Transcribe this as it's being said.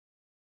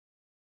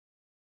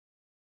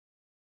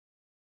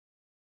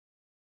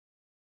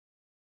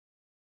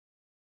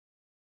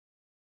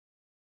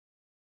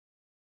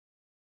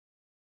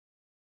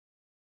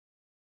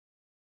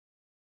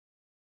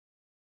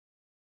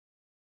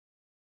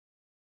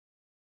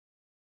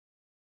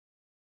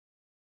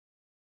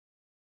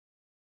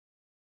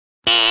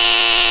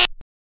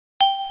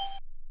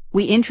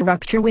We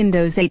interrupt your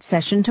Windows 8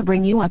 session to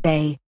bring you up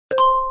a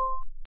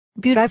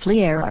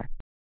Beautifully error.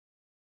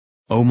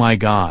 Oh my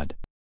god.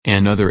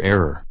 Another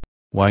error.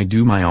 Why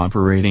do my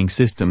operating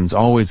systems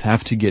always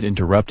have to get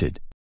interrupted?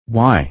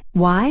 Why?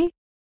 Why?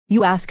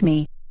 You ask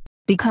me.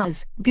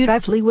 Because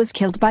Beautifly was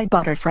killed by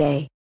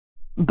Butterfree.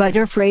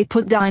 Butterfree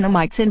put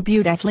dynamites in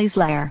Beautifully's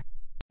lair.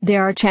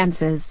 There are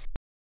chances.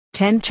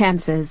 10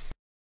 chances.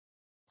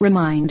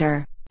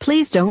 Reminder,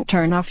 please don't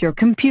turn off your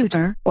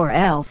computer or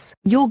else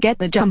you'll get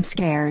the jump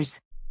scares.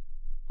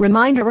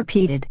 Reminder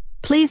repeated,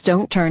 please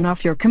don't turn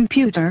off your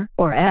computer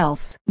or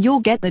else you'll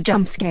get the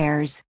jump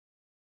scares.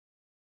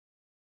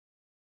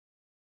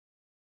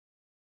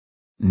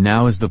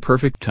 Now is the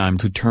perfect time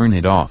to turn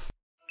it off.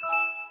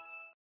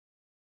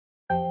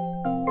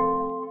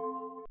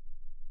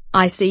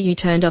 I see you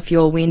turned off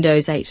your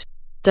Windows 8.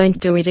 Don't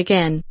do it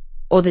again,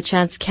 or the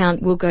chance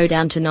count will go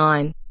down to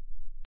 9.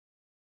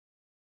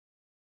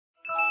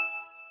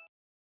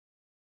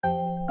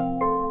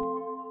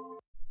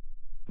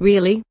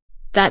 Really?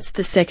 That's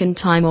the second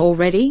time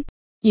already?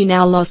 You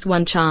now lost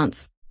one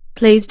chance.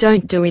 Please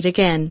don't do it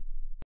again.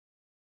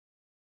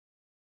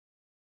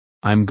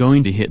 I'm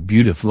going to hit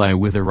Beautifly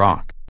with a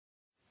rock.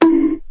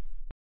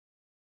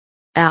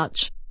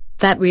 Ouch.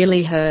 That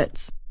really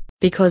hurts.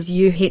 Because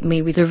you hit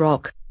me with a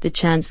rock, the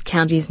chance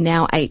count is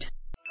now 8.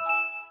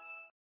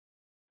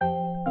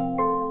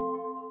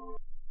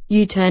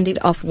 You turned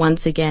it off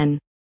once again.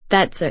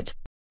 That's it.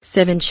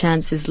 7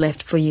 chances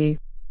left for you.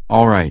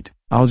 Alright,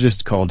 I'll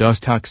just call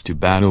Dustox to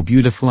battle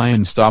Beautifly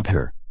and stop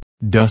her.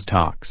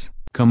 Dustox,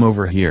 come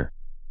over here.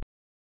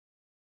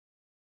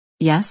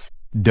 Yes?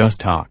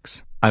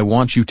 Dustox, I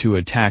want you to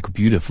attack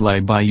Beautifly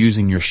by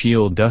using your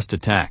shield dust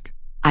attack.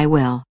 I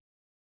will.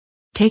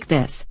 Take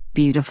this,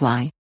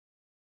 Beautifly.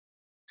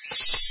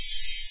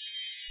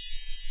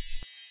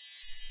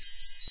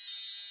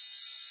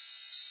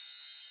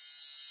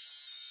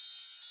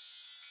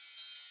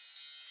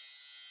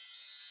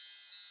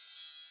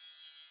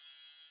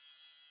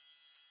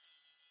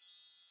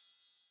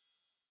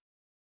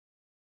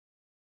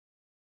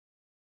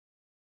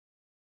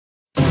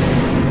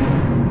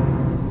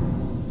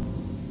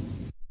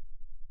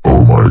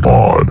 Oh my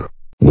god.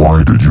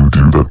 Why did you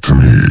do that to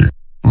me?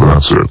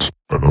 That's it.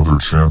 Another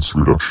chance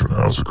reduction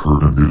has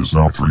occurred and it is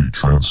now 3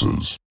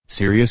 chances.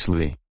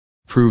 Seriously?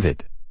 Prove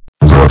it.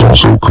 That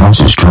also counts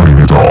as turning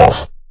it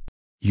off.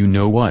 You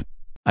know what?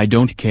 I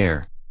don't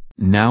care.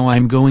 Now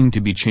I'm going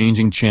to be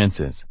changing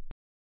chances.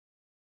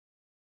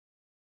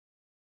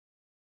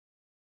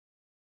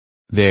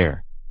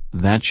 There.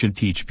 That should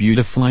teach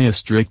Beautifly a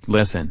strict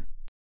lesson.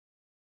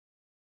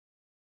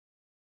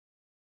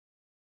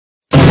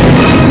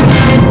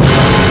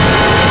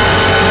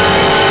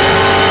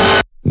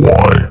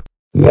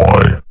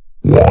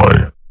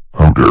 Why?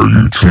 How dare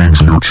you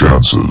change your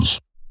chances?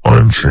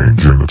 I'm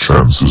changing the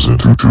chances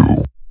into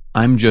 2.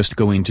 I'm just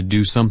going to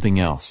do something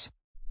else.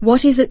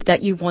 What is it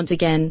that you want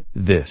again?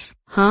 This.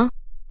 Huh?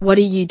 What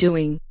are you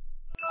doing?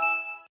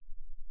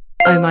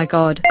 Oh my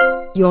god.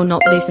 You're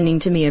not listening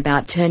to me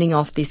about turning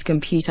off this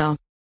computer.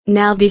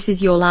 Now this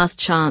is your last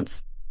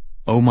chance.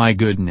 Oh my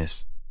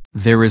goodness.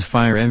 There is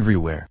fire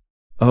everywhere.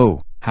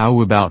 Oh,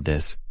 how about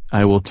this?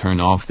 I will turn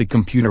off the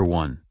computer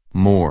one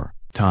more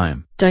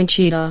time. Don't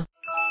cheater.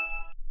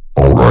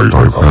 Alright,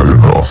 I've had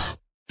enough.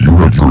 You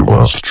had your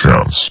last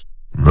chance.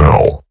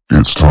 Now,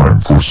 it's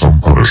time for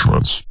some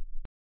punishments.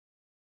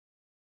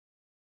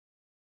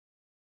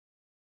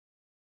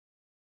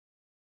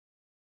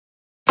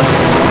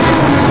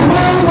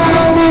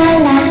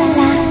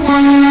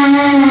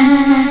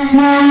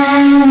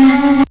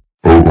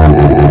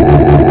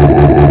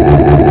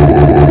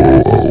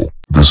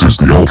 This is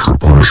the ultra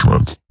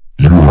punishment.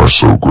 You are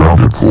so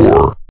grounded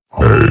for.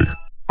 Hey,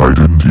 I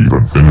didn't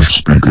even finish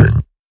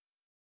speaking.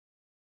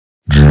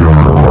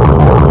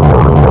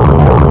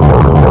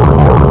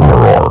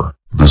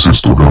 This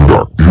is the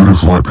Monarch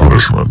Beautifly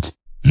punishment.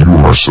 You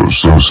are so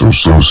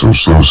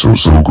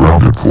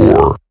grounded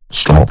for.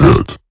 Stop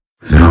it.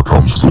 Here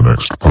comes the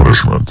next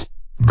punishment.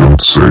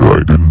 Don't say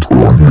I didn't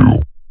warn you.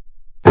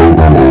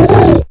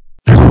 Oh.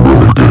 You're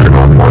really getting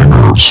on my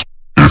nerves.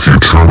 If you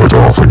turn it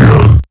off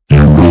again,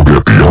 you will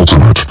get the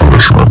ultimate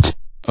punishment.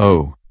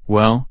 Oh,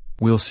 well,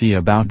 we'll see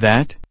about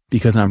that,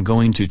 because I'm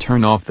going to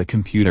turn off the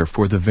computer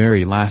for the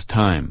very last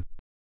time.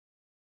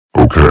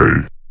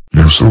 Okay.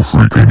 You so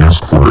freaking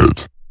ask for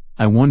it.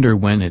 I wonder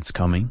when it's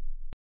coming.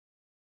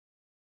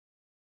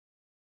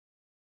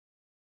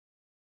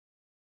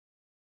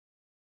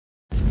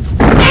 Oh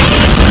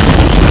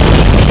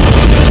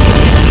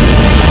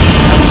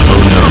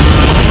no.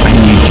 I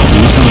need to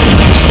do something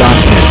to stop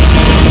this.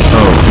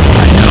 Oh,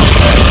 I know.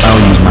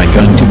 I'll use my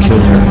gun to kill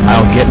her.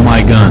 I'll get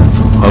my gun.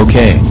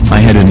 Okay, I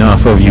had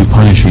enough of you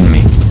punishing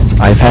me.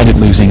 I've had it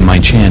losing my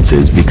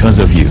chances because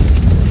of you.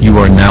 You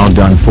are now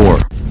done for.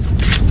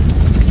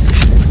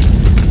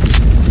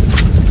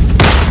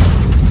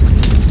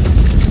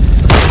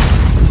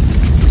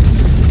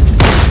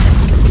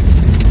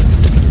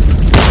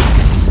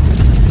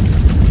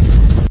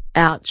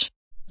 Ouch.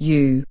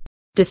 You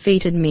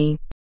defeated me.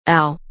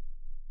 Ow.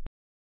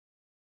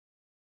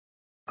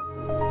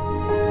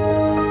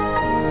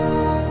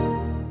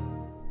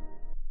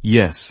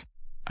 Yes.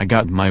 I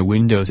got my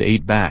Windows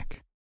 8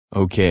 back.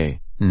 Okay,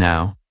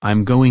 now,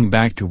 I'm going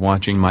back to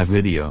watching my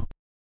video.